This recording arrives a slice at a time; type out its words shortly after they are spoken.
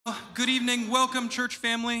Good evening. Welcome, church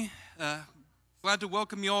family. Glad to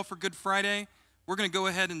welcome you all for Good Friday. We're going to go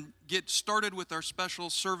ahead and get started with our special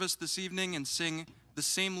service this evening and sing The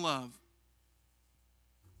Same Love.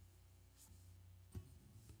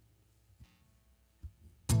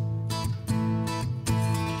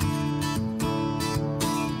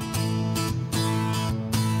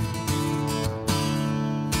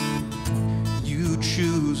 You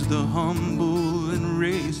choose the humble and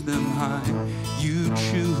raise them high. You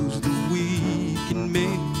choose the weak and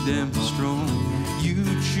make them strong. You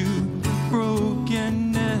choose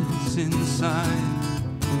brokenness inside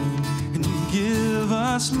and give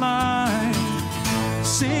us life.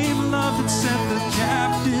 Same love that set the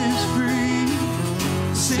captives free.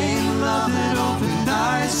 Same love that opened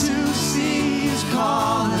eyes to see is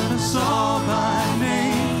calling us all by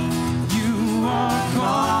name. You are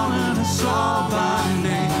calling us all by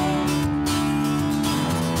name.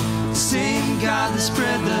 Same God that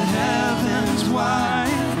spread the heavens wide,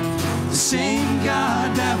 the same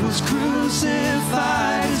God that was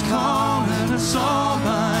crucified is calling us all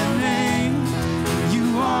by name.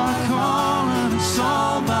 You are calling us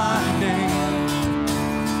all by name.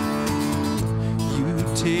 You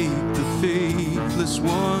take the faithless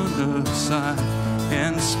one aside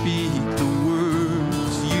and speak the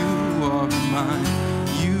words, you are mine.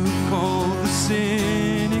 You call the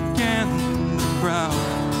cynic and the proud,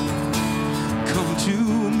 come to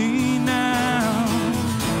me now.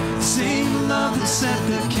 Same love that set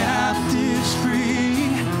the captives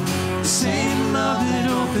free, same love that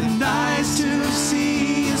opened eyes to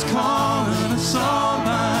see is calling us all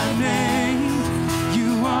by name.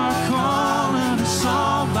 You are calling us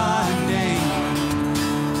all by name.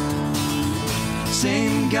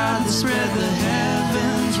 Same God that spread the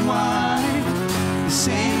heavens wide, the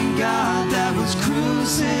same God that was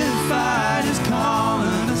crucified is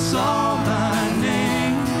calling us all by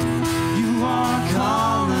name. You are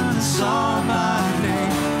calling us all by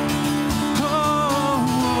name. Oh,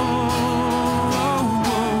 oh, oh,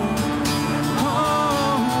 oh, oh,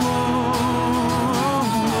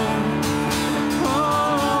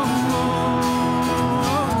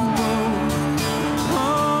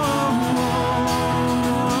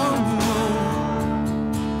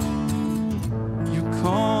 you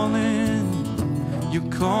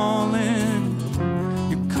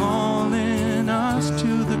calling us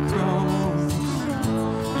to the cross.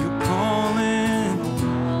 You're calling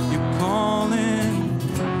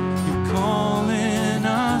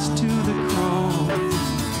us to the cross.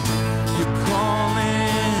 You're calling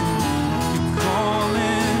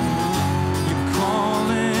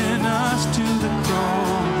us to the cross.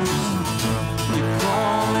 You're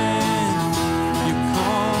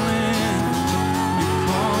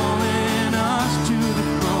calling us to the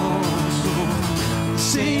cross.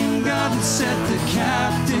 Same God that set the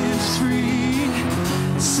captives free,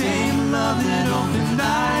 same love that opened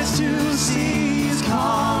eyes to see is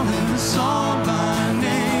calling us all by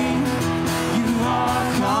name. You are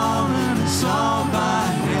calling us all by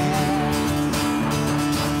name.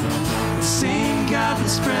 Same God that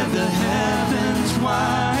spread the heavens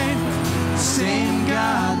wide, same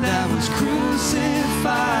God that was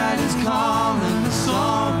crucified is calling us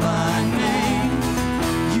all by name.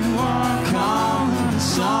 You are calling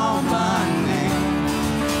us all by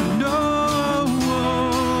name. No, oh,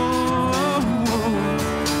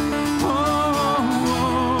 oh, oh,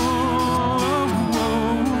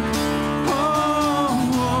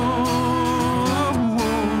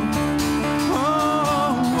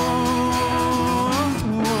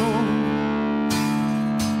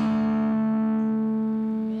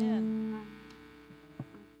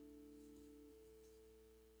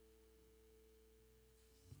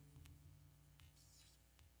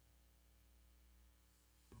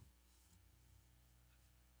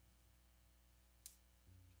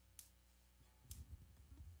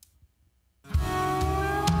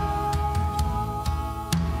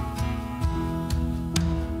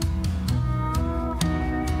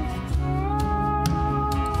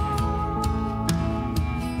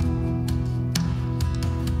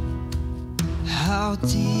 How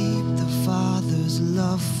deep the Father's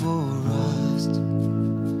love for us,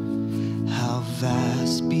 how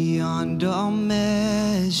vast beyond all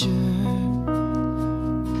measure,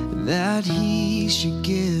 that He should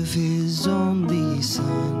give His only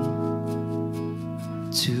Son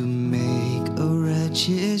to make a wretch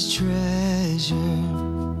His treasure.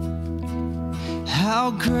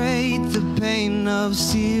 How great the pain of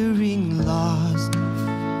searing loss,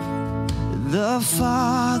 the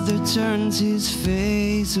Father turns His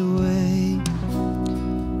face away,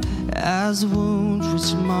 as wounds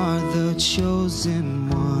which mar the chosen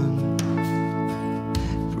one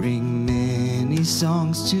bring many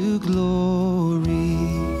songs to glory.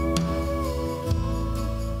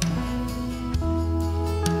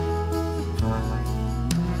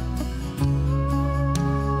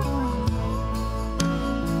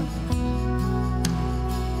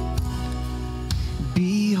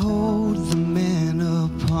 Behold the man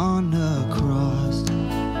upon a cross,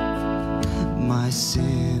 my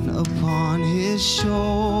sin upon his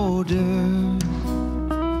shoulder.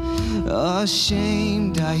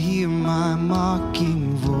 Ashamed, I hear my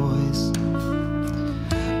mocking voice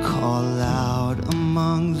call out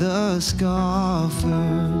among the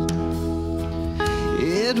scoffers.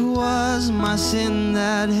 It was my sin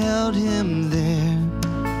that held him there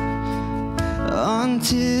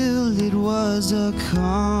until it was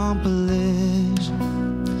accomplished.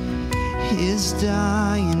 His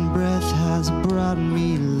dying breath has brought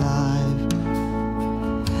me life.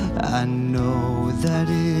 I know that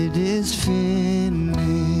it is finished.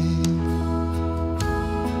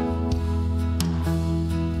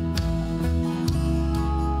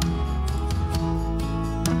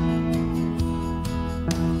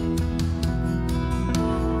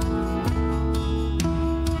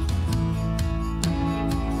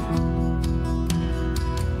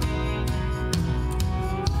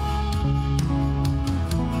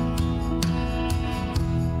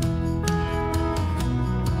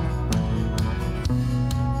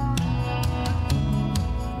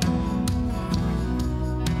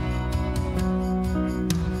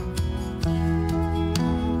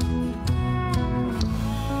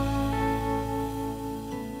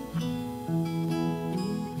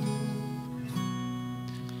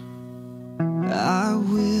 I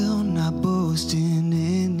will not boast in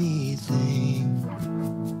anything,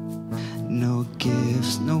 no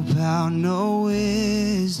gifts, no power, no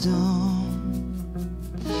wisdom,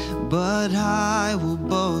 but I will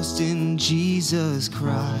boast in Jesus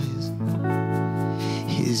Christ,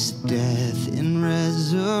 his death and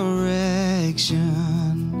resurrection.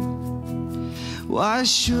 Why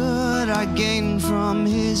should I gain from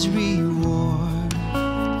his reward?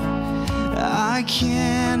 I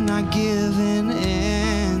cannot give an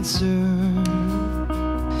answer,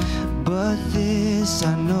 but this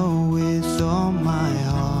I know with all my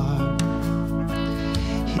heart: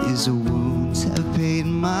 his wounds have paid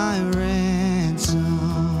my ransom.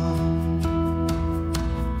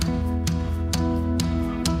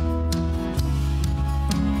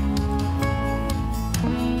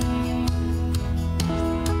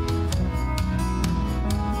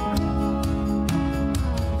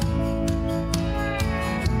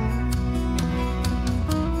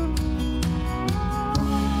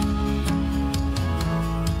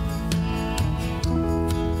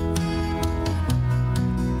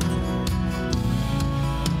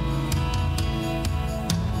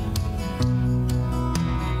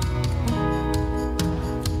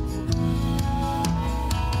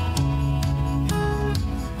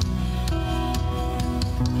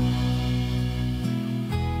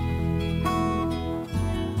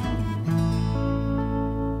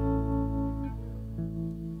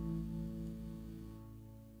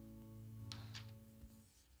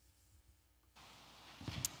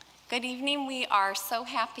 Good evening. We are so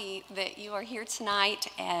happy that you are here tonight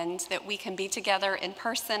and that we can be together in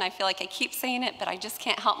person. I feel like I keep saying it, but I just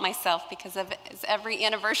can't help myself because as every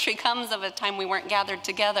anniversary comes of a time we weren't gathered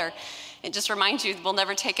together, it just reminds you we'll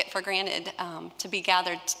never take it for granted to be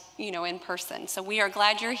gathered, in person. So we are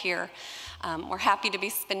glad you're here. We're happy to be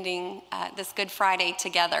spending this Good Friday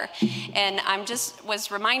together. And was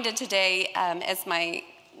reminded today as my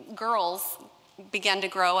girls began to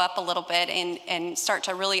grow up a little bit and start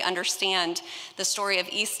to really understand the story of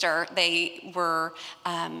Easter, they were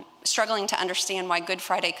struggling to understand why Good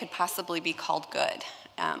Friday could possibly be called good.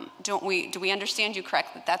 Do we understand you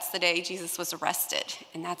correct that that's the day Jesus was arrested,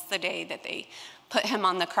 and that's the day that they put him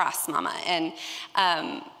on the cross, Mama? And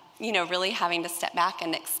really having to step back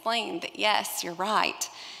and explain that yes, you're right,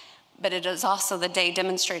 but it is also the day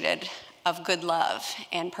demonstrated of good love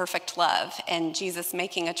and perfect love, and Jesus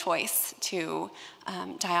making a choice to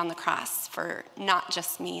die on the cross for not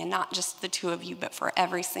just me and not just the two of you, but for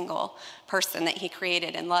every single person that he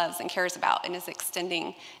created and loves and cares about and is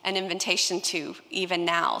extending an invitation to even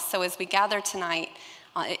now. So as we gather tonight,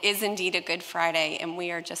 it is indeed a Good Friday, and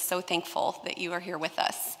we are just so thankful that you are here with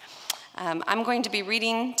us. I'm going to be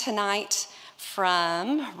reading tonight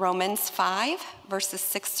from Romans 5, verses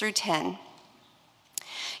 6 through 10.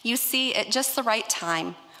 You see, at just the right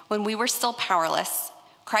time, when we were still powerless,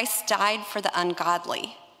 Christ died for the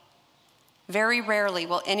ungodly. Very rarely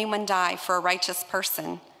will anyone die for a righteous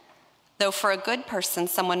person, though for a good person,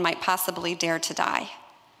 someone might possibly dare to die.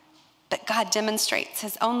 But God demonstrates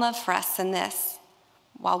his own love for us in this: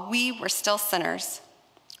 while we were still sinners,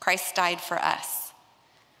 Christ died for us.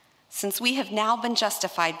 Since we have now been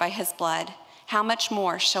justified by his blood, how much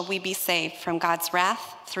more shall we be saved from God's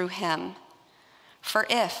wrath through him? For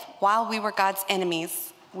if, while we were God's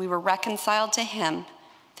enemies, we were reconciled to him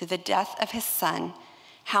through the death of his Son,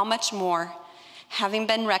 how much more, having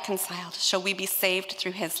been reconciled, shall we be saved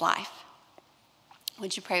through his life?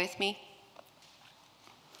 Would you pray with me?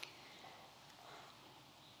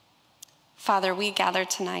 Father, we gather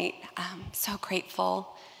tonight so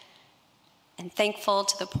grateful and thankful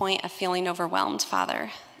to the point of feeling overwhelmed,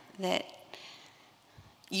 Father, that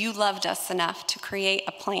you loved us enough to create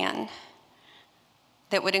a plan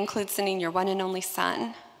that would include sending your one and only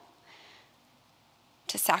Son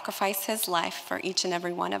to sacrifice his life for each and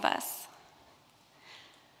every one of us.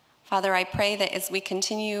 Father, I pray that as we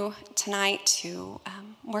continue tonight to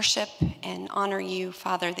worship and honor you,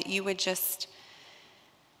 Father, that you would just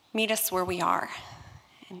meet us where we are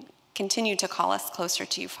and continue to call us closer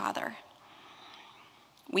to you, Father.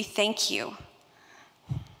 We thank you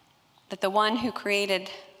that the one who created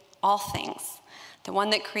all things, the one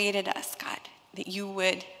that created us, God, that you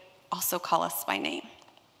would also call us by name.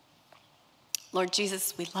 Lord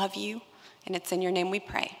Jesus, we love you, and it's in your name we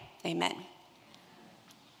pray. Amen.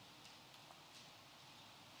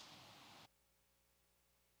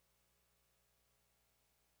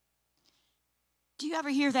 Do you ever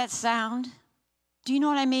hear that sound? Do you know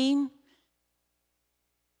what I mean?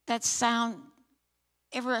 That sound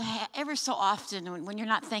ever so often when you're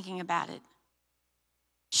not thinking about it.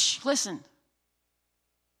 Shh, listen.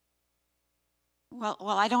 Well,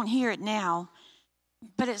 I don't hear it now,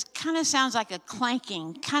 but it kind of sounds like a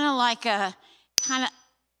clanking, yeah,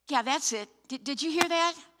 that's it. Did you hear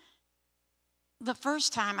that? The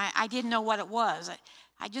first time, I didn't know what it was.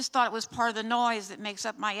 I just thought it was part of the noise that makes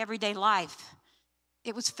up my everyday life.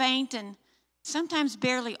 It was faint and sometimes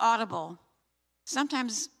barely audible.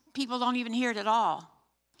 Sometimes people don't even hear it at all.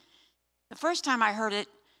 The first time I heard it,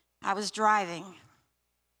 I was driving.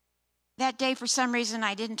 That day, for some reason,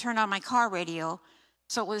 I didn't turn on my car radio,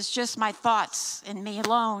 so it was just my thoughts and me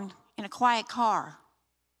alone in a quiet car.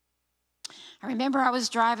 I remember I was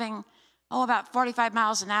driving, about 45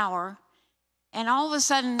 miles an hour, and all of a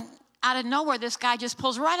sudden, out of nowhere, this guy just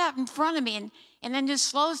pulls right up in front of me and then just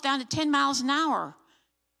slows down to 10 miles an hour.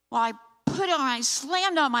 Well, I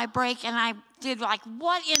slammed on my brake, and I did like,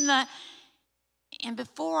 what in the... And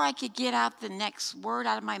before I could get out the next word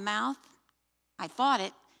out of my mouth, I thought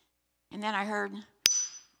it, and then I heard...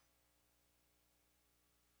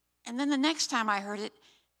 And then the next time I heard it,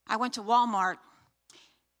 I went to Walmart.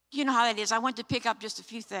 You know how that is. I went to pick up just a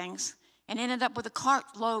few things and ended up with a cart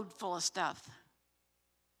load full of stuff.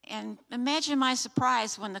 And imagine my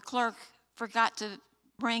surprise when the clerk forgot to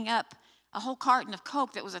bring up a whole carton of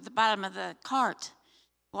Coke that was at the bottom of the cart.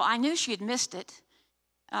 Well, I knew she had missed it.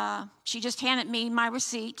 She just handed me my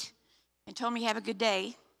receipt and told me, have a good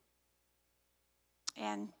day.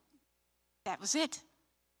 And that was it.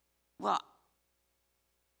 Well,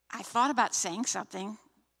 I thought about saying something.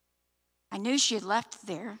 I knew she had left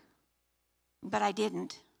there, but I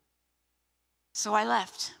didn't. So I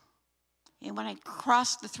left. And when I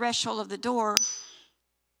crossed the threshold of the door,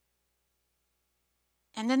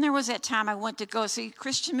 and then there was that time I went to go see a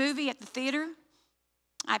Christian movie at the theater.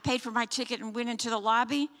 I paid for my ticket and went into the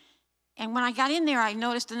lobby. And when I got in there, I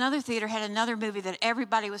noticed another theater had another movie that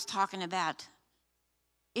everybody was talking about.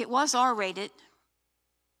 It was R-rated,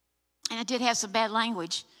 and it did have some bad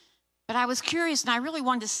language. But I was curious, and I really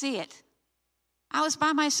wanted to see it. I was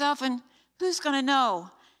by myself, and who's going to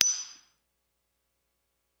know?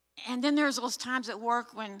 And then there's those times at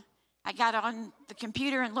work when I got on the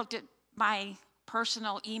computer and looked at my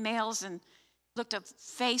personal emails and looked up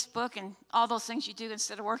Facebook and all those things you do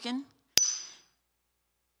instead of working.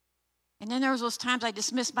 And then there was those times I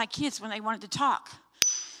dismissed my kids when they wanted to talk.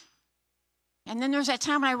 And then there's that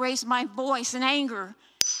time when I raised my voice in anger.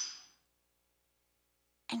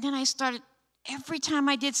 And then I started, every time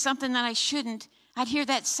I did something that I shouldn't, I'd hear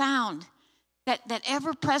that sound, that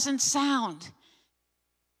ever-present sound.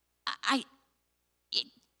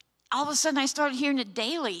 All of a sudden I started hearing it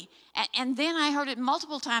daily, and then I heard it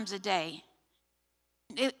multiple times a day.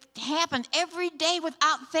 It happened every day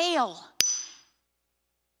without fail.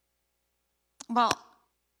 Well,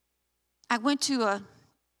 I went to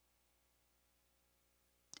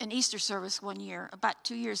an Easter service one year, about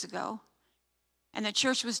 2 years ago, and the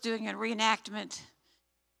church was doing a reenactment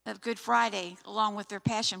of Good Friday along with their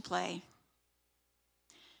Passion play.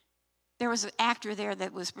 There was an actor there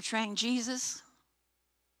that was portraying Jesus.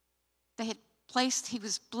 He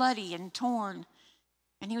was bloody and torn,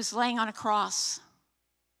 and he was laying on a cross.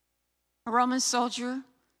 A Roman soldier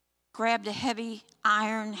grabbed a heavy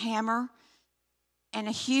iron hammer and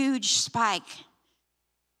a huge spike,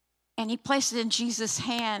 and he placed it in Jesus'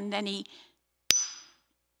 hand, and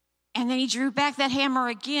then he drew back that hammer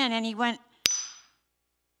again, and he went,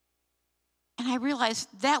 and I realized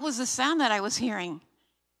that was the sound that I was hearing.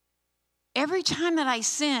 Every time that I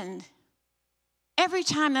sinned, every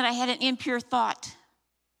time that I had an impure thought,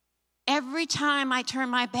 every time I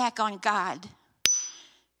turned my back on God,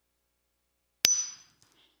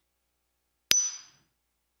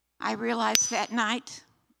 I realized that night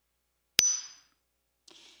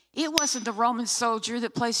it wasn't the Roman soldier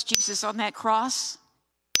that placed Jesus on that cross.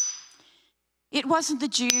 It wasn't the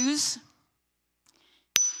Jews.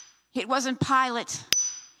 It wasn't Pilate.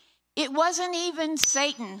 It wasn't even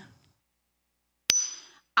Satan.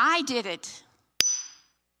 I did it.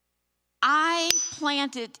 I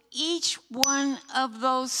planted each one of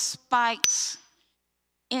those spikes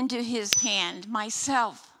into his hand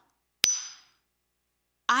myself.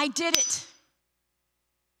 I did it.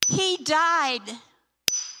 He died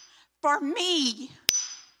for me.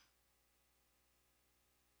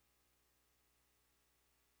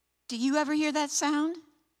 Do you ever hear that sound?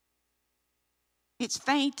 It's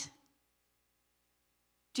faint.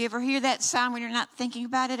 Do you ever hear that sound when you're not thinking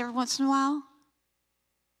about it every once in a while?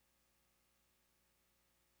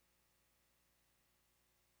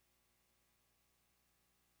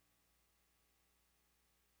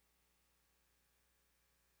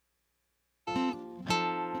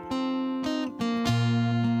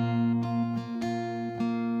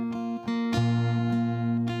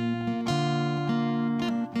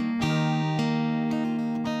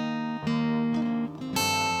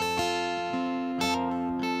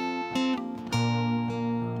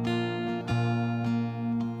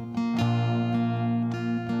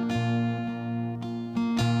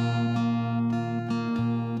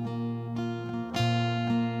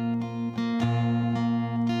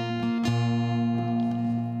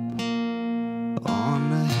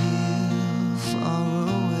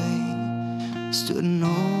 stood an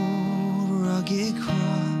old rugged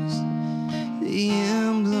cross, the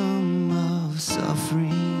emblem of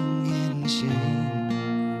suffering and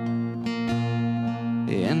shame.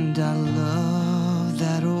 And I love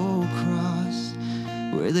that old cross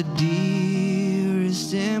where the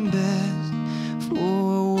dearest and best for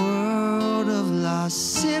a world of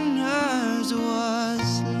lost sinners was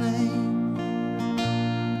slain.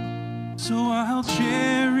 So I'll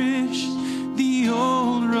cherish the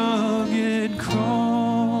old rugged cross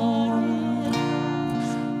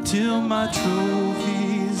till my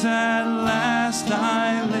trophies at last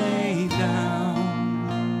I lay down.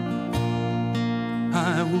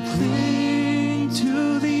 I will cling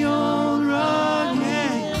to the old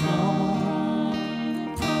rugged cross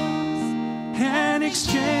and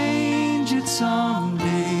exchange it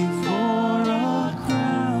someday for a crown.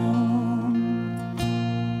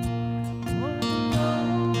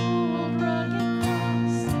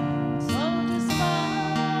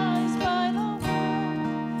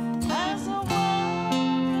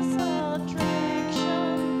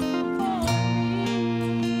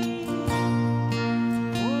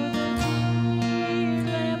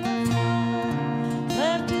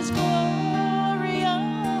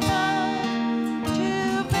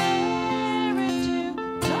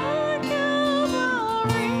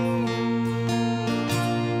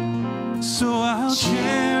 So I'll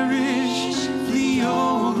cherish the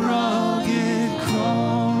old rugged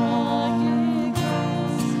cross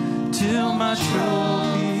till my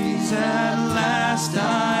trophies at last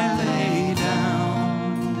I lay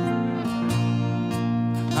down.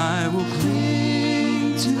 I will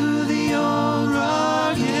cling to the old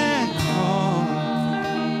rugged cross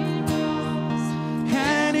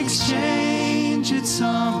and exchange it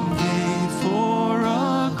someday for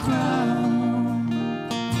a crown.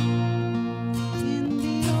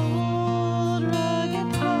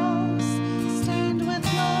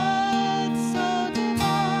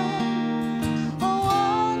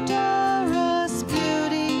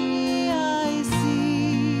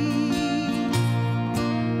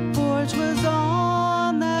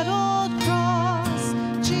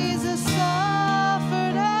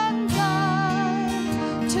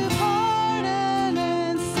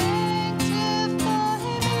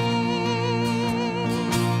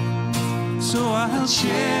 So I'll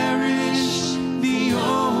cherish the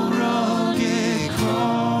old rugged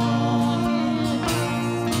cross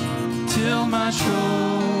till my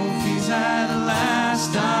trophies at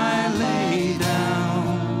last I lay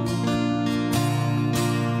down.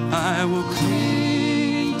 I will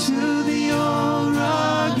cling to the old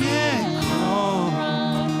rugged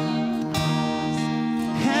cross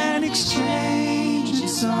exchange it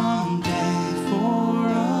someday for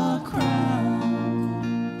a crown.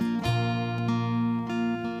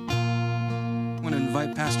 I want to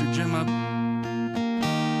invite Pastor Jim up.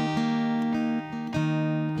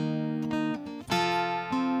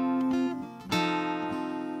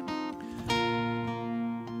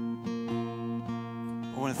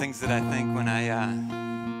 One of the things that I think when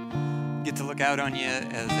I get to look out on you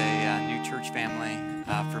as a new church family,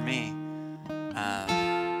 for me,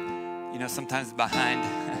 you know, sometimes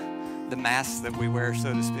behind the mask that we wear,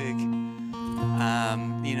 so to speak,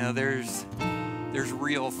 you know, there's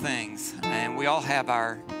real things, and we all have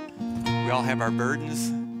our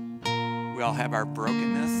burdens, we all have our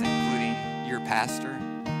brokenness, including your pastor,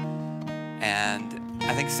 and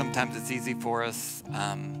I think sometimes it's easy for us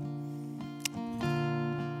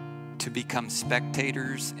to become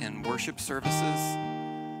spectators in worship services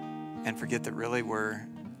and forget that really we're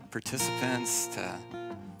participants, to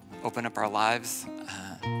open up our lives,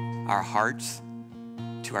 our hearts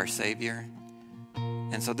to our Savior.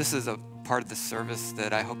 And so this is a part of the service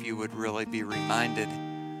that I hope you would really be reminded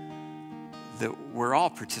that we're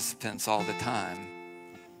all participants all the time.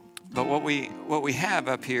 But what we have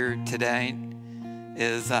up here today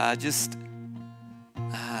is just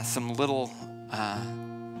some little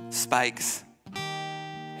spikes,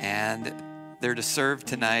 and they're to serve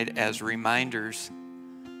tonight as reminders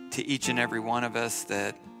to each and every one of us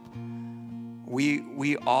that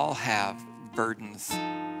we all have burdens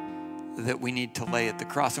that we need to lay at the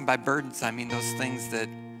cross. And by burdens, I mean those things that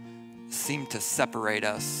seem to separate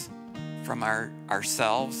us from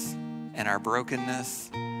ourselves and our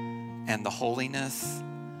brokenness and the holiness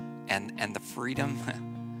and the freedom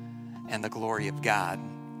and the glory of God.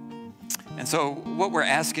 And so what we're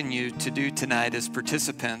asking you to do tonight as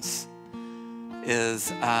participants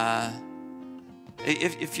is,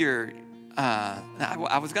 if you're,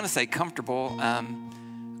 I was going to say comfortable,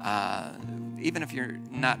 even if you're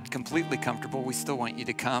not completely comfortable, we still want you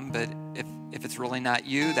to come, but if it's really not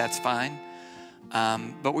you, that's fine.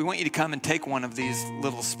 But we want you to come and take one of these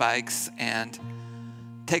little spikes and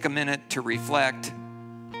take a minute to reflect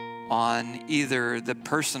on either the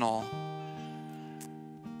personal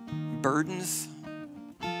burdens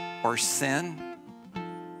or sin.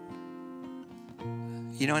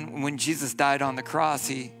 You know, and when Jesus died on the cross,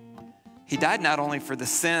 he died not only for the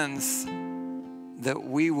sins that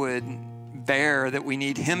we would bear, that we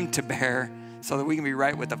need him to bear so that we can be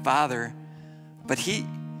right with the Father, but he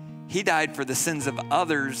died for the sins of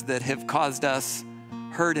others that have caused us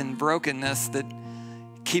hurt and brokenness that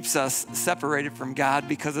keeps us separated from God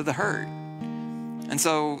because of the hurt. And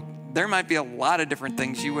so there might be a lot of different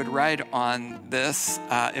things you would write on this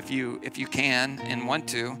if you can and want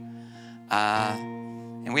to.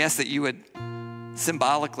 And we ask that you would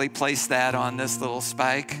symbolically place that on this little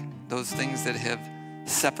spike, those things that have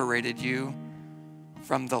separated you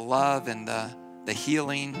from the love and the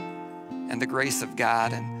healing and the grace of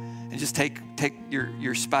God. And just take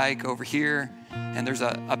your spike over here, and there's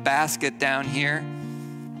a basket down here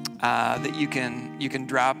that you can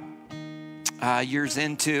drop yours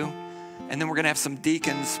into. And then we're going to have some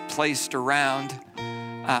deacons placed around,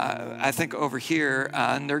 I think over here,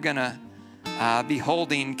 and they're going to be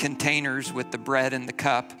holding containers with the bread and the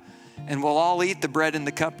cup. And we'll all eat the bread and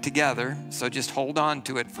the cup together, so just hold on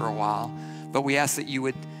to it for a while. But we ask that you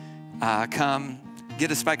would come get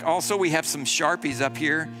a spike. Also, we have some Sharpies up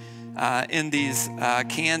here in these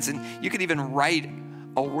cans, and you could even write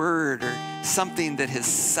a word or something that has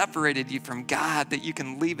separated you from God that you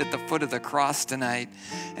can leave at the foot of the cross tonight.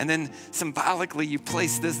 And then symbolically you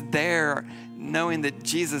place this there, knowing that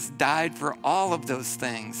Jesus died for all of those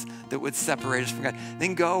things that would separate us from God.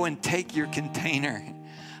 Then go and take your container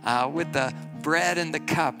with the bread and the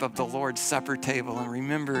cup of the Lord's Supper table, and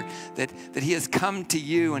remember that he has come to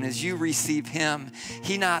you, and as you receive him,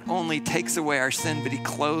 he not only takes away our sin, but he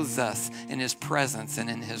clothes us in his presence and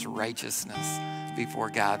in his righteousness before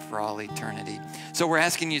God for all eternity. So we're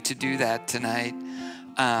asking you to do that tonight,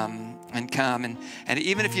 and come, and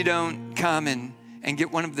even if you don't come and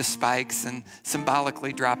get one of the spikes and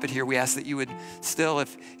symbolically drop it here, we ask that you would still,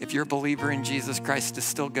 if you're a believer in Jesus Christ, to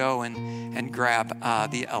still go and grab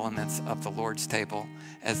the elements of the Lord's table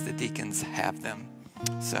as the deacons have them.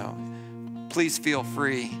 So please feel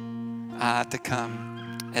free to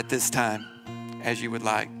come at this time as you would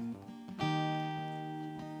like.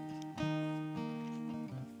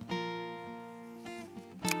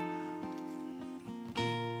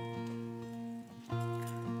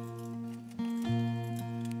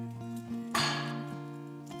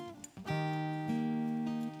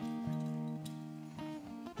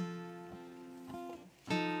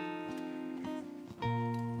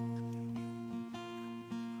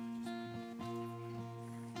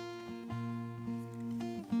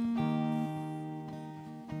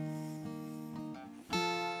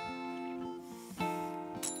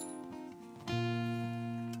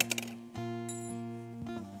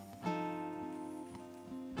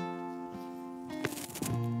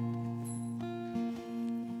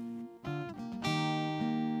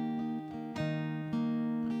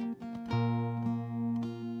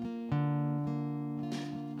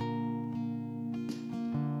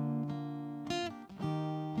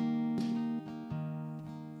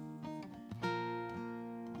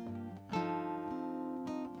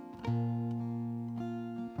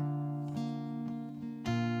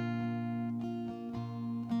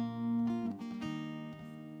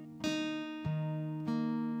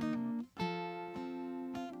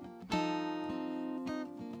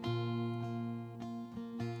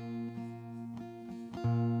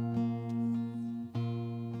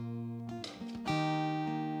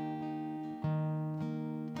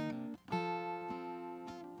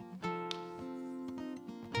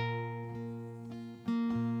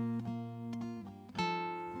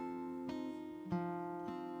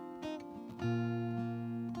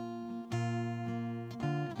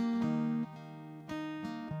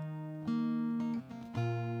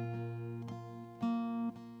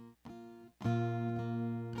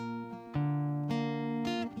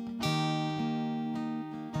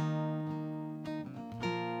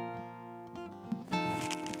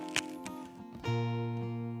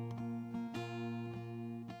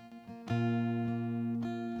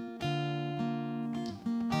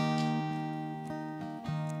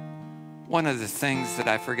 One of the things that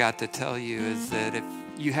I forgot to tell you is that if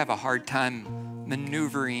you have a hard time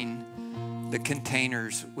maneuvering the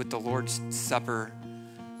containers with the Lord's Supper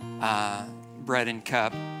bread and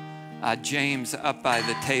cup, James up by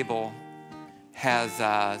the table has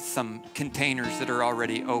some containers that are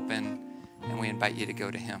already open, and we invite you to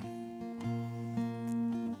go to him.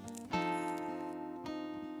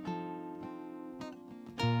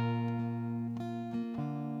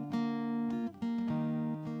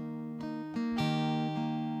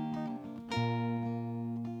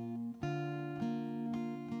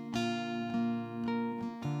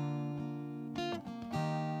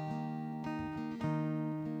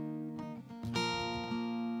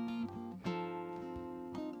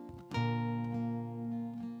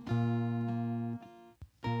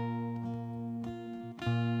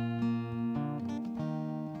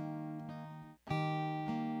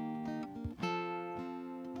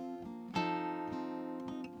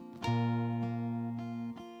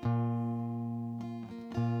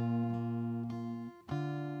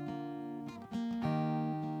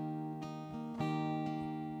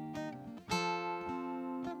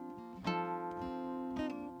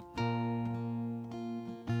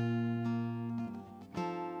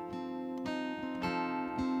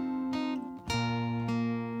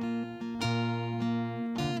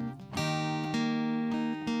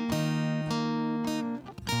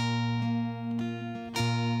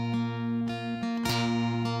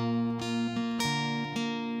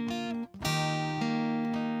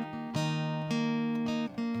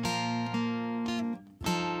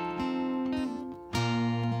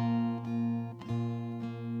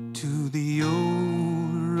 To the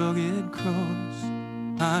old rugged cross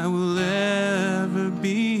I will ever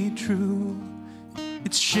be true.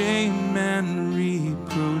 Its shame and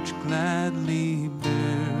reproach gladly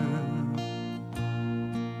bear.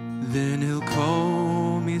 Then he'll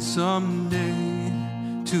call me someday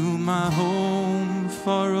to my home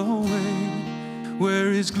far away,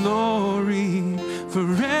 where his glory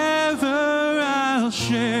forever I'll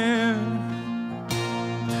share.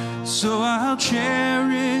 So I'll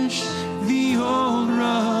cherish the old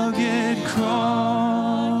rugged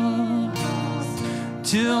cross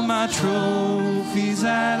till my trophies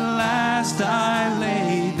at last I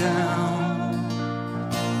lay down.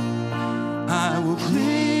 I will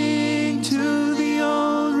cling to the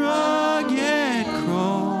old rugged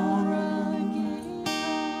cross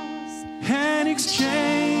and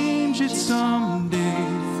exchange it someday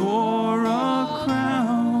for a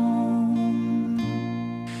crown.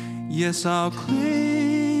 Yes, I'll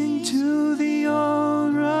cling to the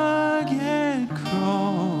old rugged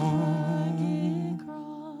cross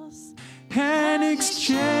and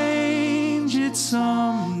exchange it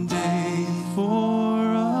someday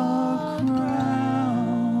for a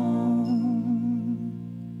crown.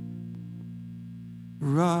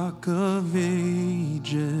 Rock of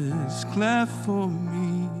ages, cleft for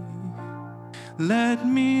me, let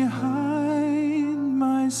me hide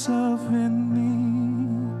myself in thee.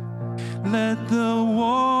 Let the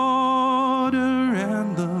water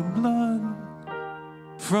and the blood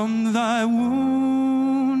from thy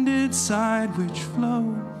wounded side which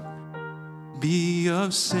flowed be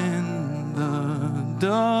of sin the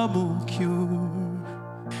double cure.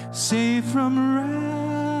 Save from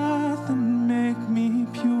wrath and make me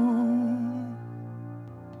pure.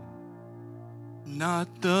 Not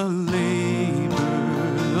the labor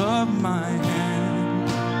of my hand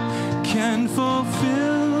can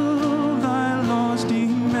fulfill thy laws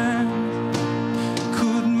demand.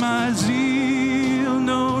 Could my zeal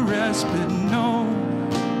no respite know?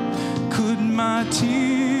 Could my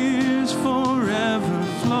tears forever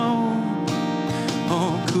flow?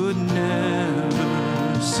 Oh, could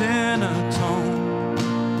never sin atone?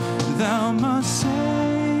 Thou must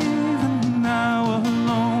save, and thou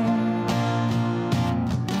alone.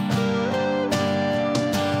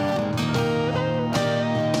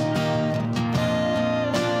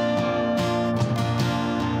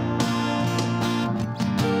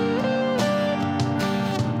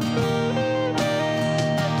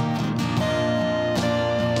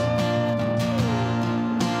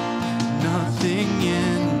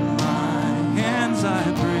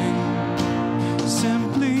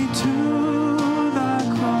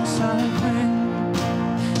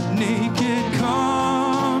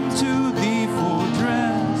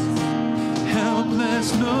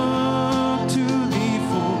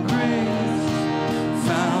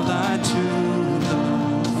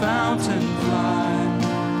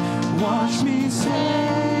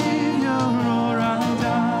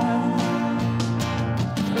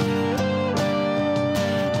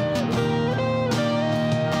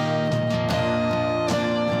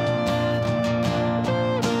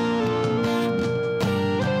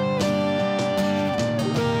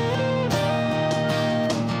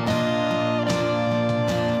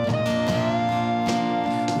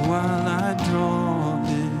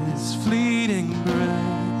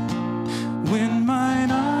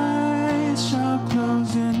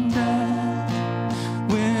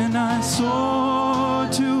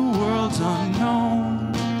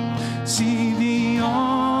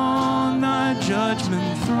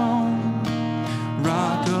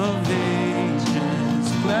 Rock of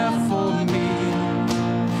ages, cleft for me.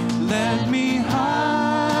 Let me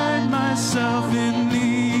hide myself in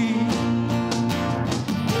thee.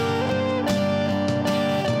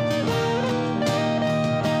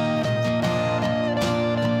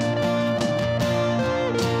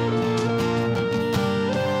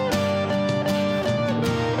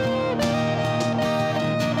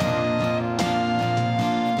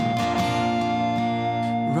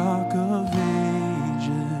 Rock of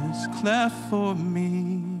ages, cleft for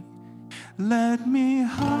me. Let me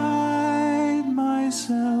hide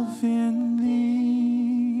myself in thee.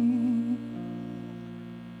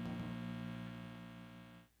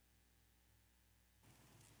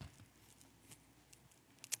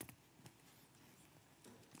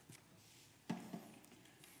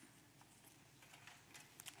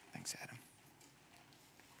 Thanks, Adam.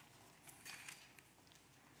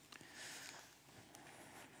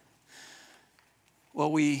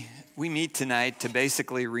 Well, we meet tonight to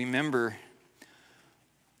basically remember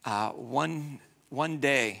one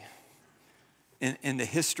day in the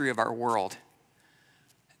history of our world.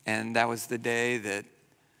 And that was the day that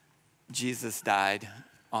Jesus died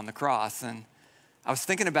on the cross. And I was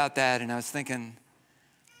thinking about that, and I was thinking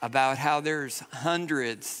about how there's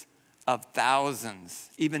hundreds of thousands,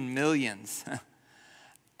 even millions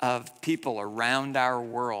of people around our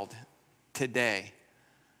world today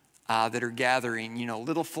that are gathering,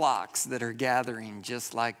 little flocks that are gathering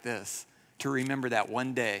just like this to remember that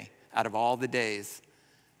one day out of all the days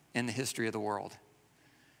in the history of the world.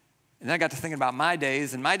 And then I got to thinking about my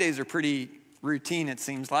days, and my days are pretty routine, it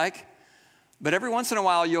seems like. But every once in a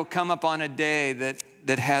while, you'll come up on a day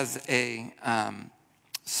that has a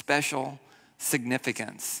special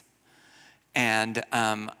significance. And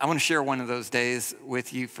I want to share one of those days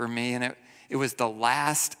with you for me. And it was the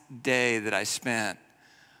last day that I spent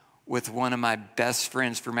with one of my best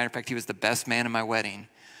friends. For a matter of fact, he was the best man at my wedding.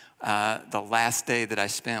 The last day that I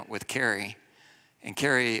spent with Carrie. And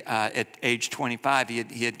Carrie, at age 25,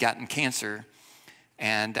 he had gotten cancer.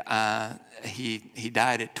 And he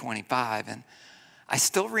died at 25. And I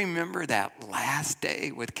still remember that last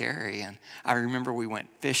day with Carrie. And I remember we went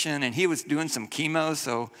fishing, and he was doing some chemo,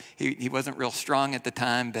 so he wasn't real strong at the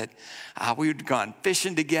time. But we had gone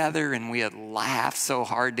fishing together, and we had laughed so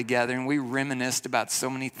hard together, and we reminisced about so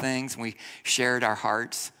many things. And we shared our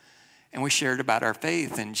hearts, and we shared about our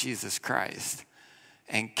faith in Jesus Christ.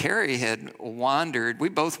 And Carrie had wandered. We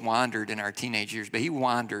both wandered in our teenage years, but he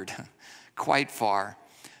wandered quite far,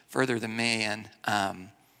 further than me. And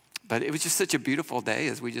but it was just such a beautiful day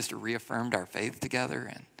as we just reaffirmed our faith together.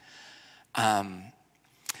 And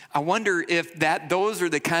I wonder if those are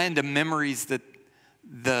the kind of memories that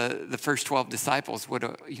the first 12 disciples would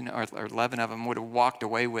have, or 11 of them would have walked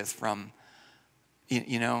away with from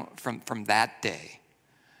that day.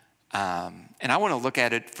 And I want to look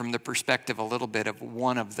at it from the perspective a little bit of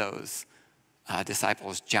one of those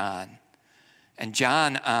disciples, John. And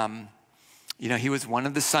John, he was one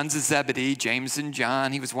of the sons of Zebedee, James and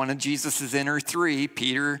John. He was one of Jesus' inner three,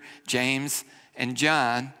 Peter, James, and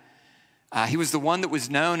John. He was the one that was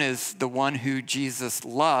known as the one who Jesus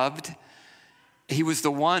loved. He was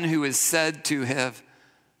the one who is said to have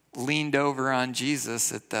leaned over on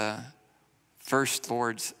Jesus at the first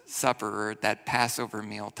Lord's Supper, or at that Passover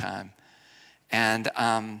meal time. And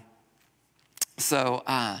so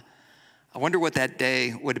I wonder what that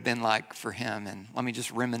day would have been like for him. And let me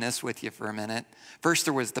just reminisce with you for a minute. First,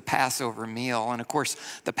 there was the Passover meal. And of course,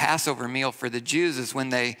 the Passover meal for the Jews is when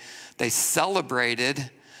they celebrated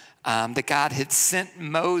that God had sent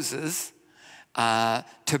Moses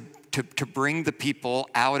to bring the people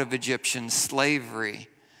out of Egyptian slavery.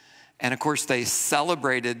 And of course, they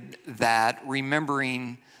celebrated that,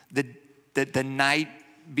 remembering the night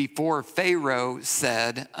before Pharaoh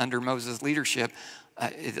said, under Moses' leadership,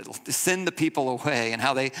 send the people away, and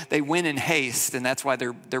how they went in haste, and that's why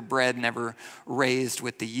their bread never raised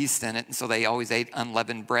with the yeast in it, and so they always ate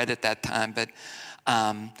unleavened bread at that time. But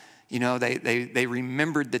they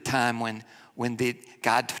remembered the time when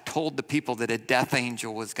God told the people that a death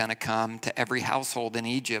angel was going to come to every household in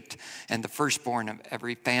Egypt, and the firstborn of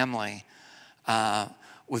every family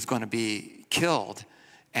was going to be killed.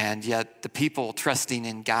 And yet the people, trusting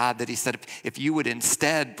in God, that he said, if you would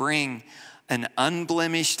instead bring an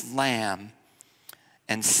unblemished lamb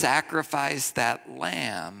and sacrifice that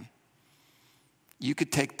lamb, you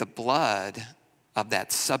could take the blood of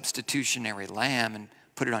that substitutionary lamb and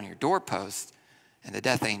put it on your doorpost, and the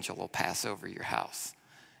death angel will pass over your house.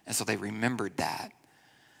 And so they remembered that.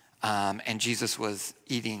 And Jesus was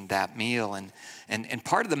eating that meal. And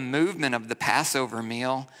part of the movement of the Passover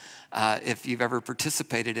meal if you've ever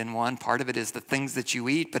participated in one. Part of it is the things that you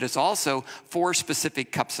eat, but it's also 4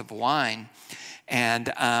 specific cups of wine.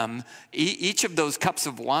 And each of those cups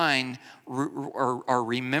of wine are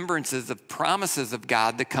remembrances of promises of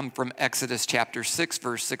God that come from Exodus chapter 6,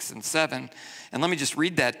 verse 6 and 7. And let me just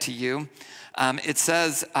read that to you. It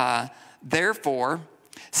says, therefore,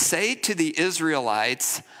 say to the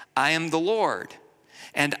Israelites, I am the Lord,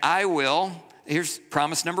 and I will, here's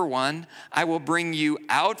promise number 1, I will bring you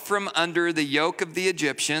out from under the yoke of the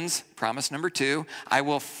Egyptians. Promise number 2, I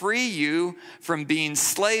will free you from being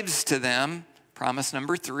slaves to them. Promise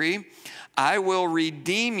number 3, I will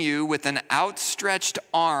redeem you with an outstretched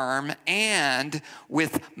arm and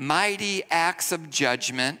with mighty acts of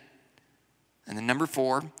judgment. And then number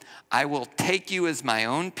 4, I will take you as my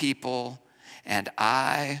own people, and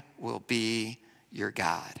I will be your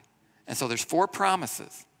God. And so there's 4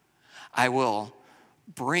 promises. I will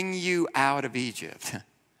bring you out of Egypt.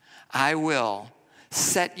 I will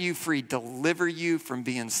set you free, deliver you from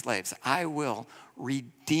being slaves. I will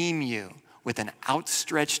redeem you with an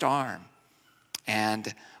outstretched arm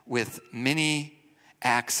and with many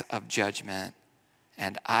acts of judgment,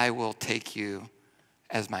 and I will take you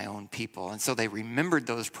as my own people. And so they remembered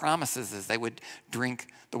those promises as they would drink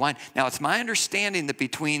the wine. Now, it's my understanding that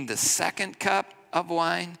between the 2nd cup of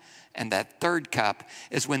wine and that 3rd cup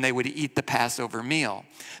is when they would eat the Passover meal.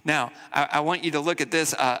 Now, I want you to look at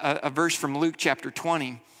this, a verse from Luke chapter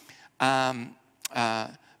 20, Luke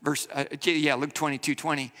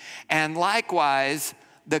 22:20. And likewise,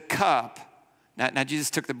 the cup. Now, Jesus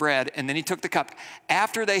took the bread, and then he took the cup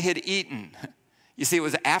after they had eaten. You see, it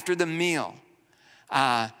was after the meal.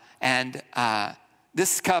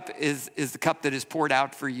 This cup is the cup that is poured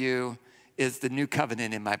out for you, is the new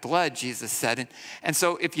covenant in my blood, Jesus said. And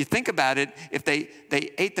so if you think about it, if they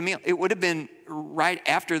ate the meal, it would have been right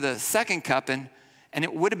after the 2nd cup, and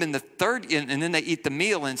it would have been the 3rd, and then they eat the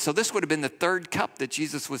meal. And so this would have been the 3rd cup that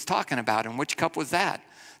Jesus was talking about. And which cup was that?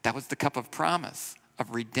 That was the cup of promise,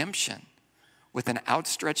 of redemption, with an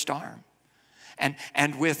outstretched arm,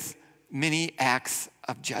 and with many acts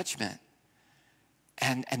of judgment.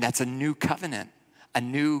 And that's a new covenant, a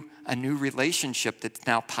new relationship that's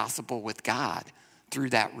now possible with God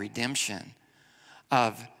through that redemption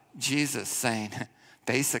of Jesus saying,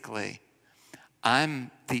 basically, I'm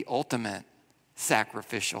the ultimate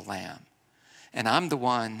sacrificial lamb, and I'm the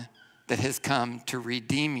one that has come to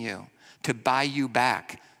redeem you, to buy you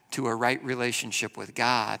back to a right relationship with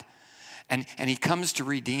God. And he comes to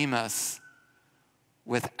redeem us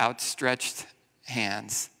with outstretched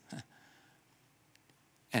hands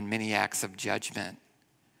and many acts of judgment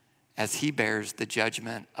as he bears the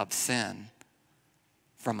judgment of sin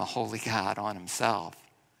from a holy God on himself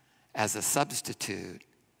as a substitute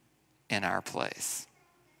in our place.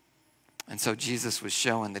 And so Jesus was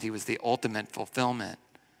showing that he was the ultimate fulfillment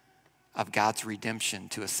of God's redemption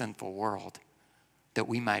to a sinful world, that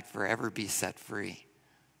we might forever be set free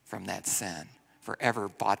from that sin, forever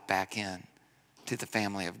bought back in to the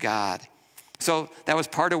family of God. So that was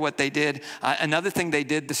part of what they did. Another thing they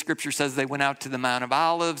did, the scripture says they went out to the Mount of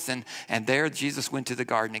Olives, and there Jesus went to the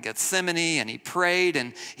Garden of Gethsemane, and he prayed,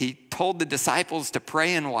 and he told the disciples to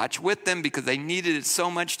pray and watch with them because they needed it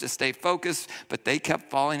so much to stay focused, but they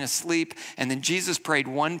kept falling asleep. And then Jesus prayed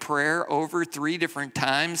one prayer over 3 different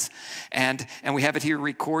times, and we have it here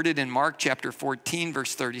recorded in Mark chapter 14,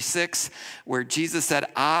 verse 36, where Jesus said,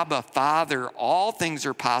 Abba, Father, all things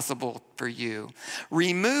are possible for you.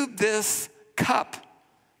 Remove this cup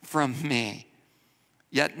from me,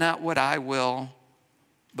 yet not what I will,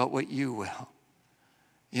 but what you will.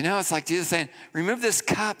 You know, it's like Jesus saying, remove this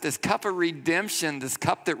cup of redemption, this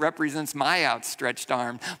cup that represents my outstretched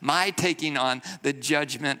arm, my taking on the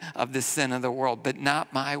judgment of the sin of the world, but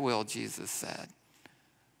not my will, Jesus said,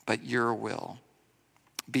 but your will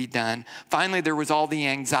be done. Finally, there was all the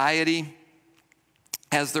anxiety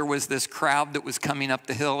as there was this crowd that was coming up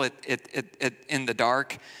the hill in the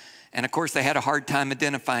dark. And of course, they had a hard time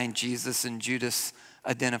identifying Jesus, and Judas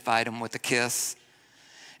identified him with a kiss.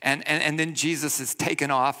 And then Jesus is taken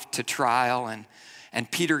off to trial,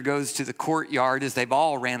 and Peter goes to the courtyard, as they've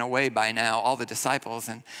all ran away by now, all the disciples.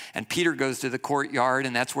 And Peter goes to the courtyard,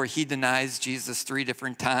 and that's where he denies Jesus 3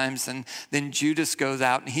 different times. And then Judas goes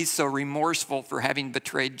out, and he's so remorseful for having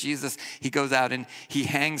betrayed Jesus, he goes out and he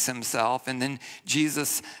hangs himself. And then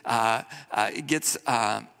Jesus gets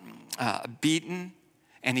beaten,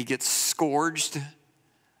 and he gets scourged,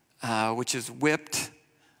 which is whipped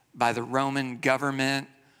by the Roman government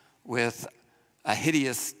with a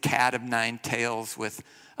hideous cat of 9 tails with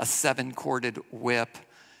a 7-corded whip.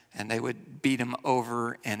 And they would beat him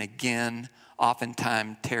over and again,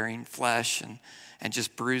 oftentimes tearing flesh and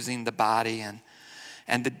just bruising the body.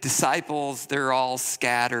 And the disciples, they're all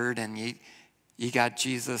scattered, and you got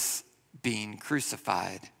Jesus being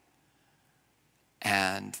crucified.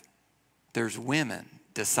 And there's women,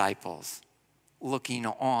 disciples, looking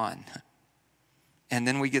on. And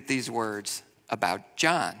then we get these words about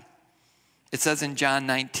John. It says in John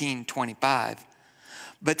 19:25,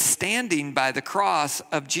 but standing by the cross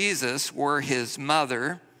of Jesus were his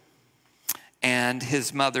mother and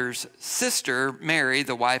his mother's sister, Mary,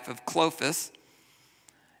 the wife of Clopas,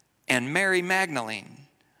 and Mary Magdalene.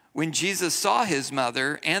 When Jesus saw his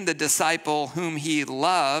mother and the disciple whom he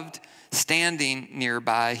loved standing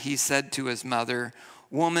nearby, he said to his mother,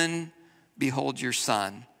 woman, behold your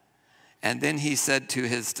son. And then he said to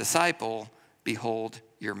his disciple, behold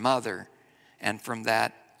your mother. And from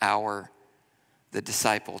that hour, the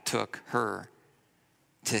disciple took her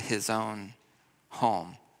to his own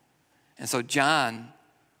home. And so John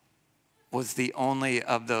was the only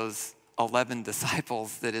of those 11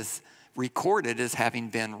 disciples that is recorded as having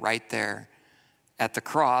been right there at the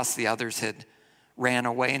cross. The others had ran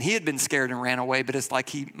away, and he had been scared and ran away, but it's like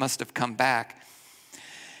he must have come back.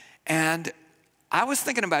 And I was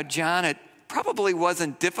thinking about John. It probably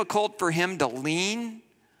wasn't difficult for him to lean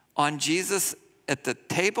on Jesus at the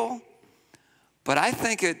table, but I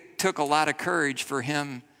think it took a lot of courage for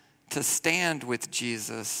him to stand with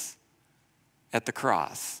Jesus at the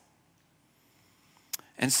cross.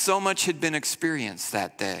 And so much had been experienced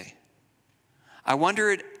that day. I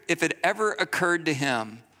wonder if it ever occurred to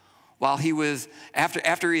him while he was,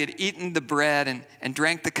 after he had eaten the bread and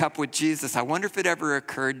drank the cup with Jesus, I wonder if it ever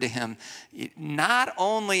occurred to him, not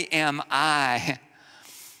only am I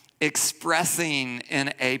expressing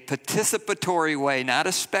in a participatory way, not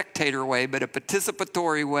a spectator way, but a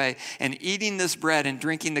participatory way, and eating this bread and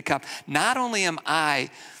drinking the cup, not only am I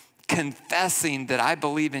confessing that I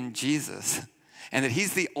believe in Jesus and that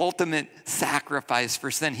he's the ultimate sacrifice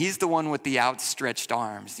for sin. He's the one with the outstretched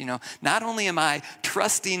arms. You know, not only am I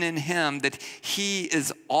trusting in him that he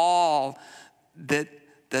is all that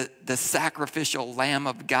the sacrificial Lamb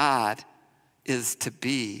of God is to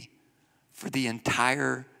be for the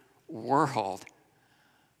entire world,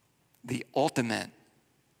 the ultimate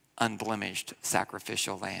unblemished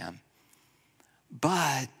sacrificial lamb.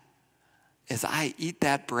 But as I eat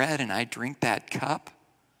that bread and I drink that cup,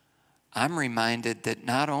 I'm reminded that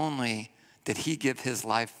not only did he give his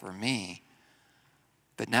life for me,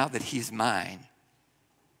 but now that he's mine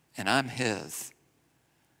and I'm his,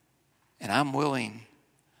 and I'm willing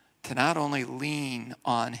to not only lean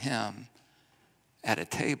on him at a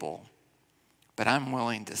table, but I'm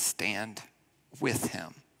willing to stand with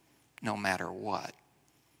him no matter what,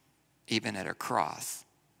 even at a cross.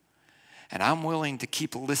 And I'm willing to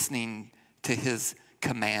keep listening to his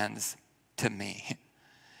commands to me.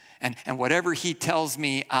 And whatever he tells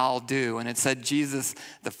me, I'll do. And it said Jesus,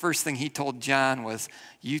 the first thing he told John was,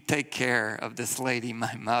 you take care of this lady,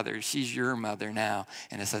 my mother. She's your mother now.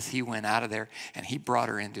 And it says he went out of there and he brought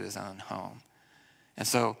her into his own home. And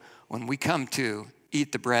so when we come to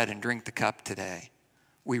eat the bread and drink the cup today,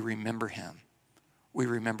 we remember him. We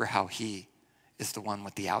remember how he is the one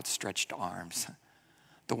with the outstretched arms,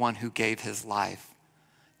 the one who gave his life,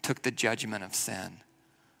 took the judgment of sin,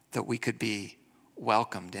 that we could be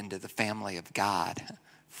welcomed into the family of God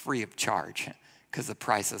free of charge because the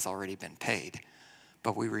price has already been paid.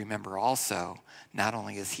 But we remember also, not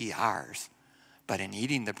only is he ours, but in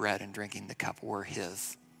eating the bread and drinking the cup, we're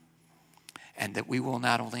his. And that we will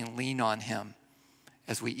not only lean on him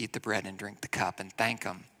as we eat the bread and drink the cup and thank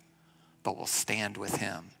him, but we'll stand with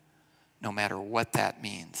him no matter what that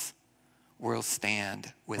means. We'll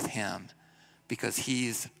stand with him because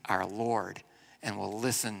he's our Lord, and we'll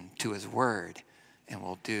listen to his word and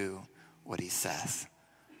we'll do what he says.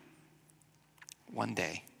 One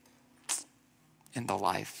day in the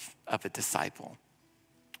life of a disciple.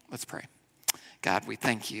 Let's pray. God, we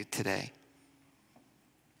thank you today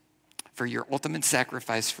for your ultimate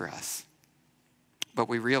sacrifice for us. But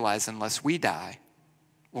we realize unless we die,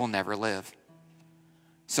 we'll never live.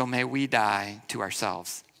 So may we die to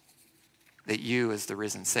ourselves, that you as the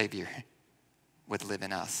risen Savior would live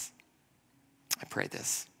in us. I pray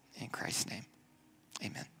this in Christ's name.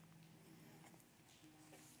 Amen.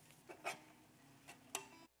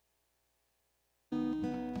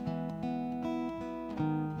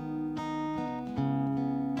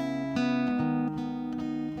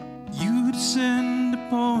 You descend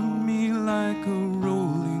upon me like a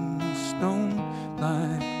rolling stone,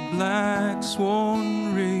 like a black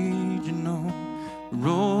swan raging on the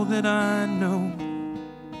road that I know.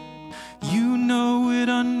 You know it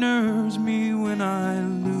unnerves me when I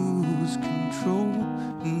lose control,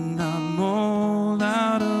 and I'm all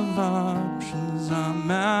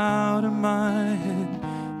out of my head.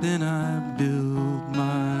 Then I build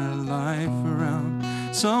my life around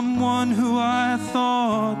someone who I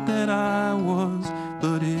thought that I was,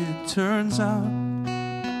 but it turns out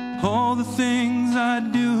all the things I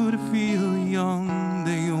do to feel young,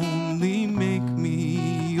 they only make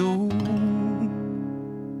me old.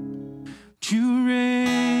 But you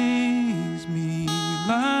raise me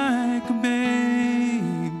like a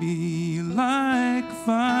baby, like a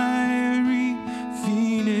fiery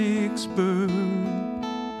phoenix bird.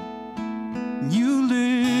 You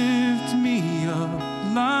lift me up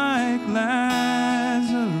like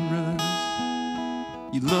Lazarus.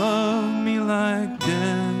 You love me like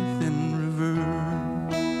death in reverse.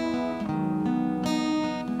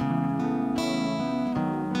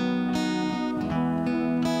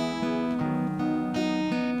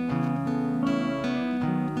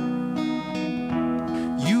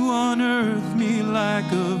 You unearth me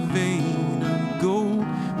like a vein of gold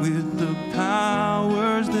with the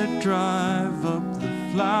powers that drive up the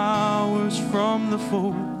flowers from the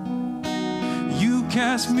fold. You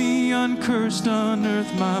cast me uncursed,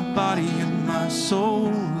 unearth my body and my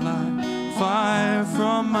soul like fire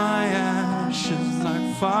from my ashes,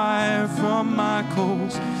 like fire from my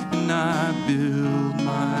coals. And I build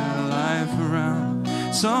my life around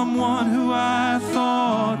someone who I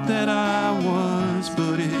thought that I was,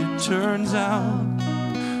 but it turns out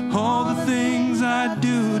all the things I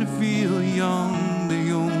do to feel young,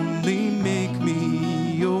 they only make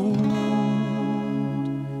me old.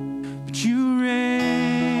 But you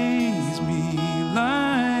raise me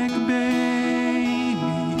like a baby,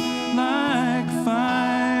 like a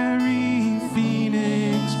fiery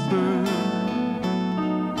phoenix bird.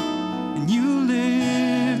 And you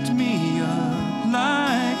lift me up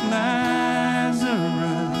like Lazarus.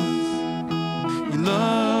 You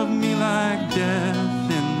love me like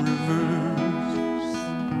death in reverse.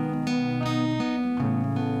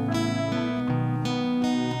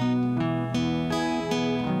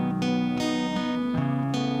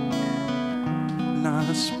 And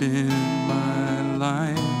I spend my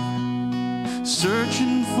life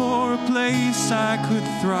searching for a place I could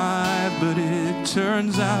thrive, but it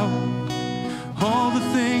turns out all the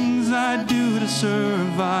things I do to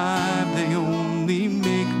survive, they only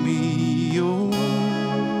make me old.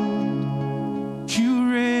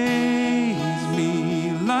 You raise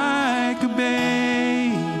me like a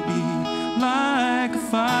baby, like a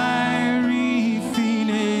fiery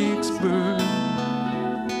phoenix bird.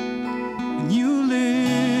 And you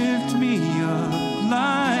lift me up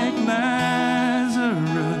like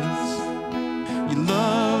Lazarus. You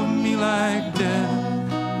love me like death.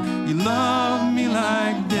 You love me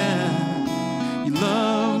like death. You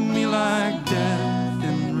love me like death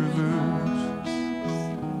in reverse.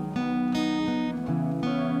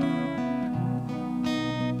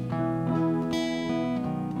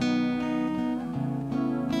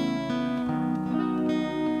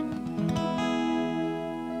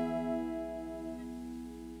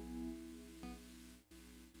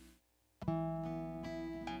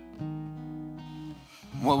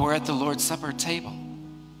 Well, we're at the Lord's Supper table.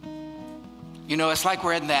 You know, it's like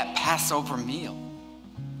we're in that Passover meal,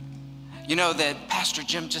 you know, that Pastor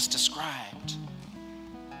Jim just described.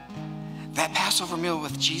 That Passover meal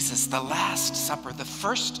with Jesus, the Last Supper, the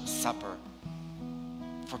first supper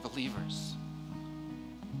for believers.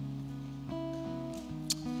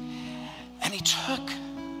 And he took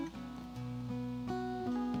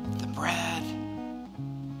the bread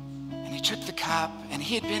and he took the cup, and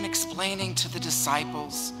he had been explaining to the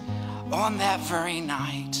disciples on that very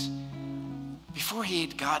night, before he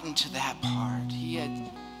had gotten to that part, he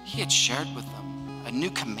had shared with them a new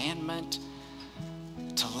commandment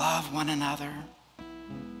to love one another.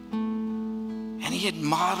 And he had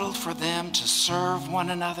modeled for them to serve one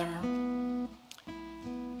another.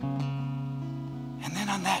 And then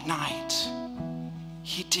on that night,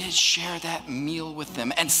 he did share that meal with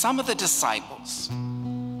them. And some of the disciples,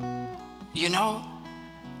 you know,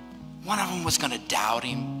 one of them was going to doubt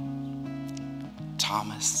him,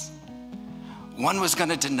 Thomas. One was going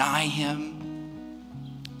to deny him,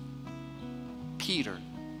 Peter.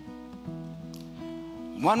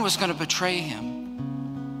 One was going to betray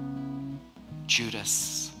him,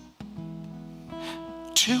 Judas.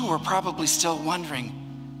 Two were probably still wondering,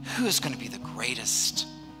 who is going to be the greatest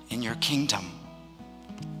in your kingdom?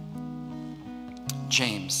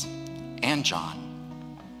 James and John.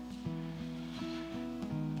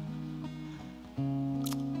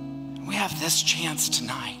 We have this chance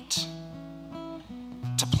tonight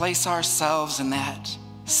to place ourselves in that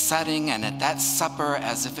setting and at that supper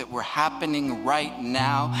as if it were happening right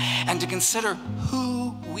now, and to consider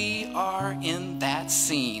who we are in that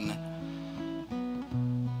scene,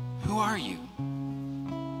 who are you?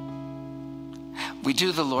 We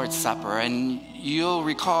do the Lord's Supper, and you'll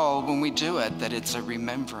recall when we do it that it's a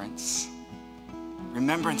remembrance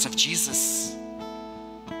of Jesus.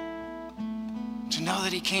 To know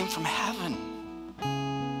that he came from heaven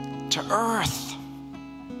to earth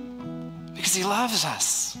because he loves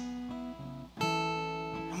us.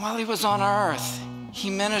 And while he was on earth, he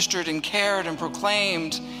ministered and cared and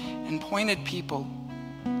proclaimed and pointed people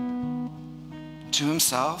to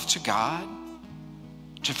himself, to God,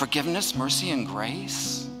 to forgiveness, mercy, and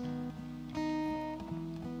grace.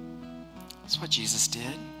 That's what Jesus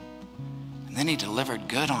did. And then he delivered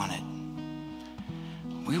good on it.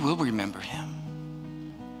 We will remember him.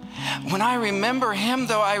 When I remember him,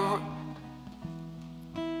 though, I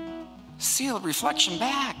see a reflection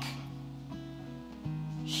back.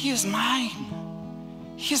 He is mine.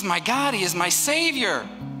 He is my God. He is my Savior.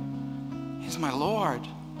 He is my Lord.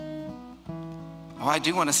 Oh, I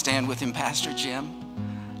do want to stand with him, Pastor Jim.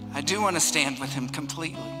 I do want to stand with him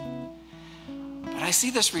completely. But I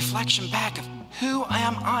see this reflection back of who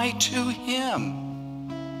am I to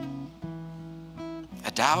him?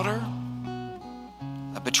 A doubter?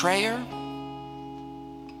 A betrayer?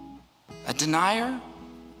 A denier?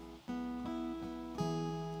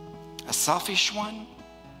 A selfish one?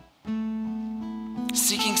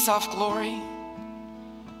 Seeking self-glory?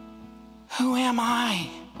 Who am I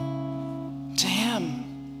to him?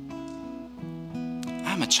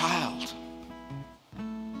 I'm a child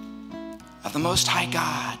of the Most High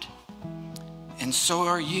God, and so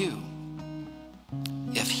are you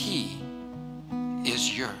if he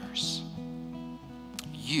is yours.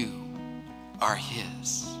 You are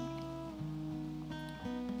his.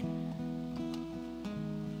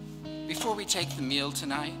 Before we take the meal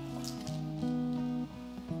tonight,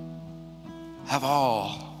 have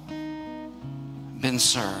all been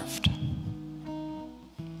served?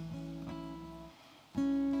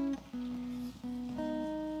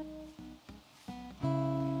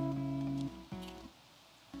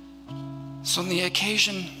 So on the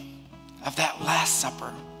occasion of that Last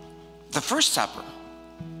Supper, the first supper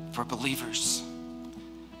for believers,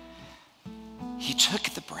 he took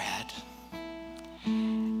the bread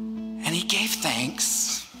and he gave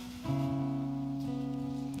thanks.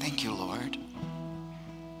 Thank you, Lord.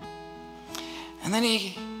 And then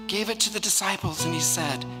he gave it to the disciples and he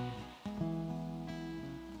said,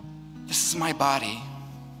 this is my body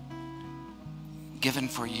given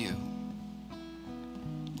for you.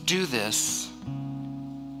 Do this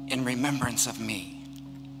in remembrance of me.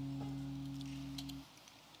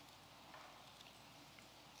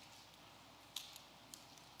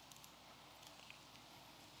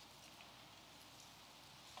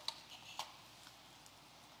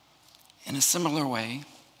 In a similar way,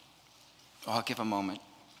 I'll give a moment.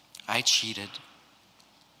 I cheated.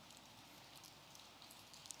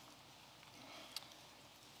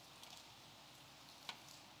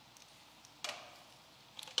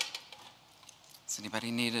 Does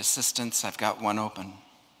anybody need assistance? I've got one open.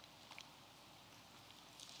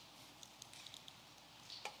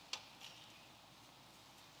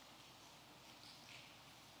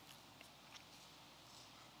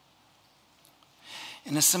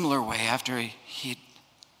 In a similar way, after he'd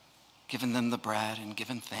given them the bread and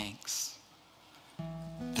given thanks,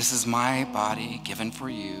 this is my body given for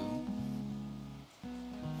you.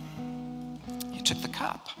 He took the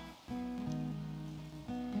cup.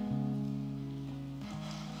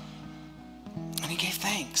 And he gave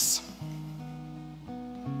thanks.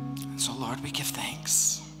 And so, Lord, we give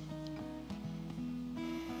thanks.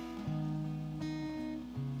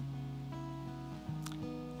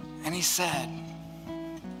 And he said,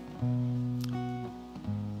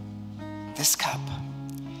 this cup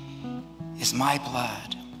is my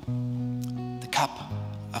blood, the cup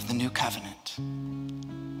of the new covenant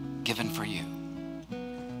given for you.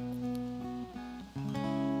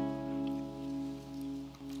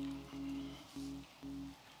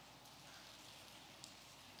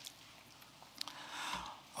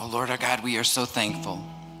 Oh Lord our God, we are so thankful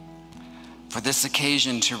for this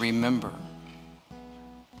occasion to remember.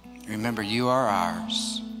 Remember, you are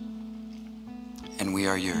ours and we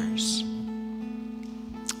are yours.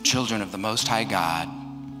 Children of the Most High God,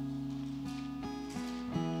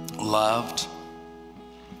 loved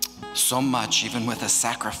so much, even with a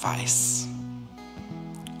sacrifice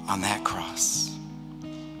on that cross.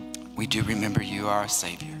 We do remember you are our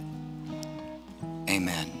Savior.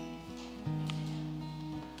 Amen.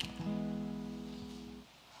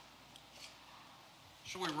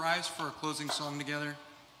 Shall we rise for a closing song together?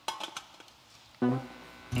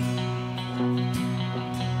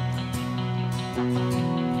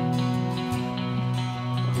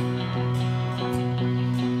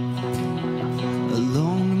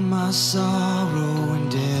 my sorrow and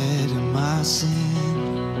dead in my sin,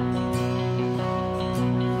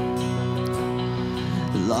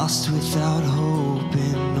 lost without hope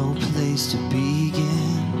and no place to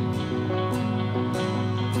begin.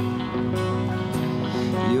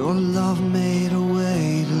 Your love made a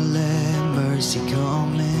way to let mercy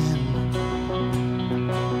come in.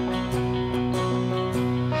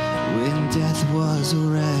 When death was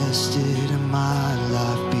arrested and my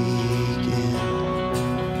life began,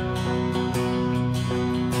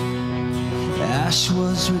 ash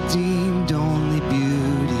was redeemed, only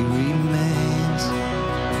beauty remains.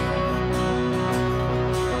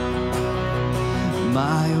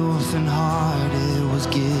 My orphan heart, it was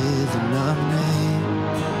given a name.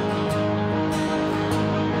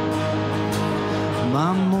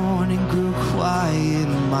 My mourning grew quiet,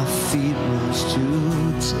 my feet rose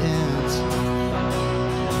too tense.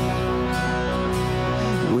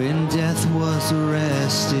 When death was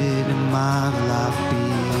arrested and my life began.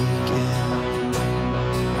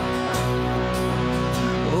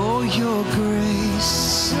 Oh, your grace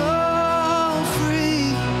so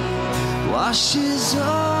free washes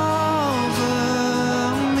over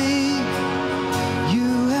me.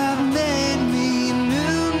 You have made me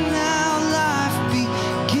new, now life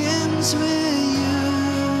begins with you.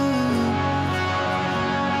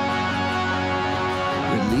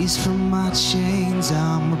 Released from my chains,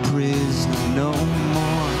 I'm a prisoner no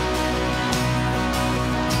more.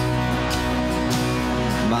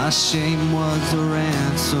 My shame was the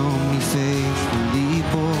ransom he faithfully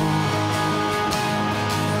bore.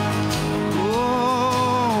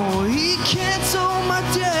 Oh, he canceled my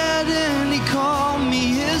debt and he called me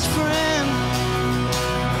his friend.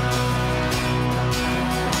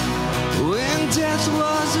 When death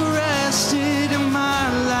was arrested and my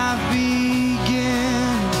life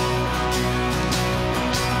began.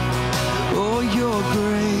 Oh, your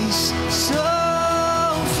grace so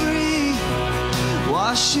free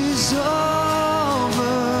washes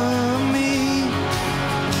over me.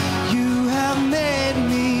 You have made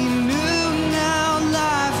me new, now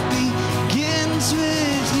life begins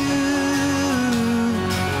with you.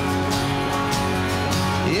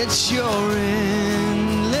 It's your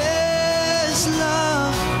endless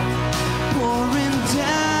love pouring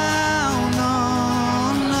down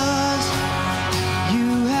on us. You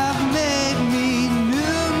have made me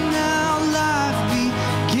new, now life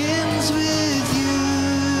begins with you.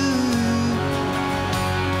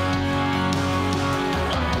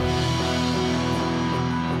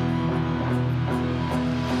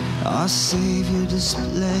 Our Savior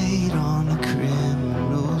displayed on a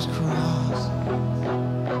criminal's cross.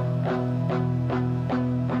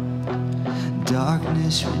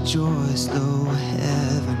 Darkness rejoiced though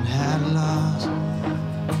heaven had lost.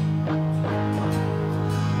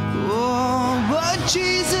 Oh, but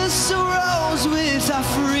Jesus arose with our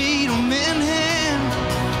freedom in hand.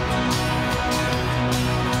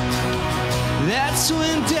 That's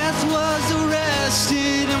when death was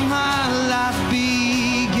arrested and my life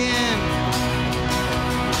began.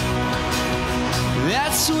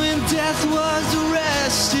 That's when death was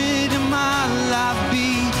arrested and my life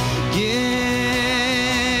began.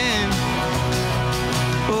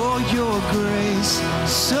 Oh, your grace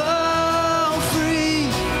so free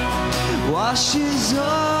washes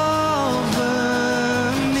over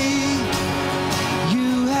me.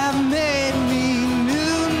 You have made me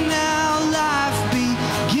new, now life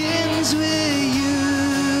begins with you.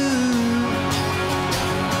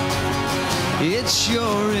 It's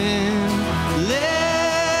your endless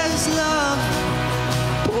love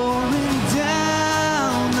pouring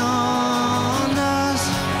down on us.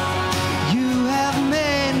 You have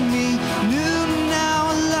made me new, now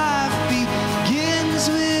life begins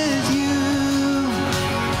with you.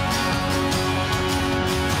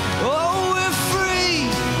 Oh, we're free,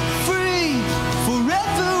 free,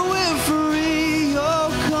 forever we're free. Oh,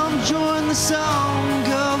 come join the song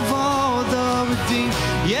of all the redeemed.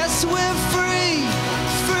 Yes, we're free,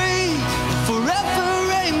 free, forever,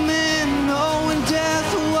 amen. Oh, when death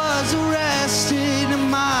was arrested and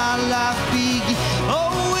my life began.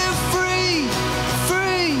 Oh, we're free,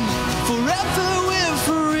 free, forever we're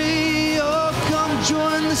free. Oh, come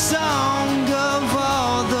join the song of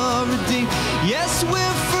all the redeemed. Yes,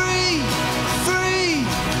 we're free, free,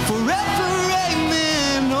 forever,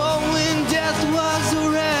 amen. Oh, when death was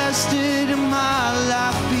arrested and my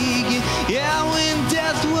life began. Yeah, when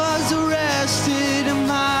death was arrested and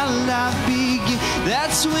my life began.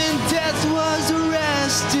 That's when death was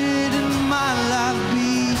arrested and my life began.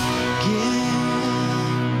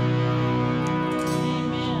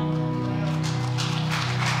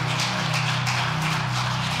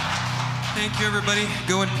 Thank you, everybody.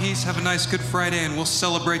 Go in peace. Have a nice Good Friday, and we'll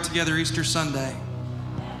celebrate together Easter Sunday.